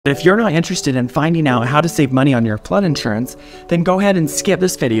If you're not interested in finding out how to save money on your flood insurance, then go ahead and skip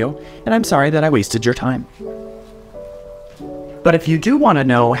this video, and I'm sorry that I wasted your time. But if you do want to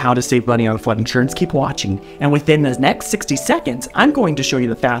know how to save money on flood insurance, keep watching, and within the next 60 seconds, I'm going to show you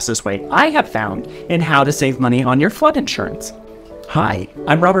the fastest way I have found in how to save money on your flood insurance. Hi,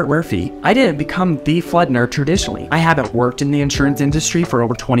 I'm Robert Murphy. I didn't become the flood nerd traditionally. I haven't worked in the insurance industry for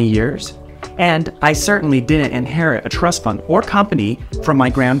over 20 years. And I certainly didn't inherit a trust fund or company from my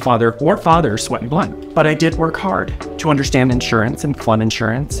grandfather or father, Sweat and Blood. But I did work hard to understand insurance and flood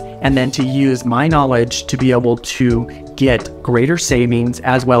insurance, and then to use my knowledge to be able to get greater savings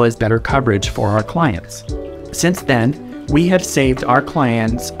as well as better coverage for our clients. Since then, we have saved our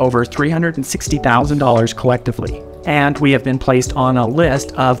clients over $360,000 collectively. And we have been placed on a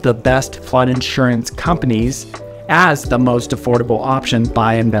list of the best flood insurance companies as the most affordable option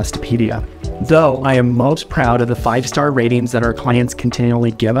by Investopedia. Though I am most proud of the 5-star ratings that our clients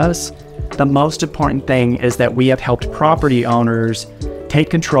continually give us, the most important thing is that we have helped property owners take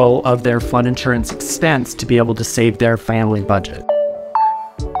control of their flood insurance expense to be able to save their family budget.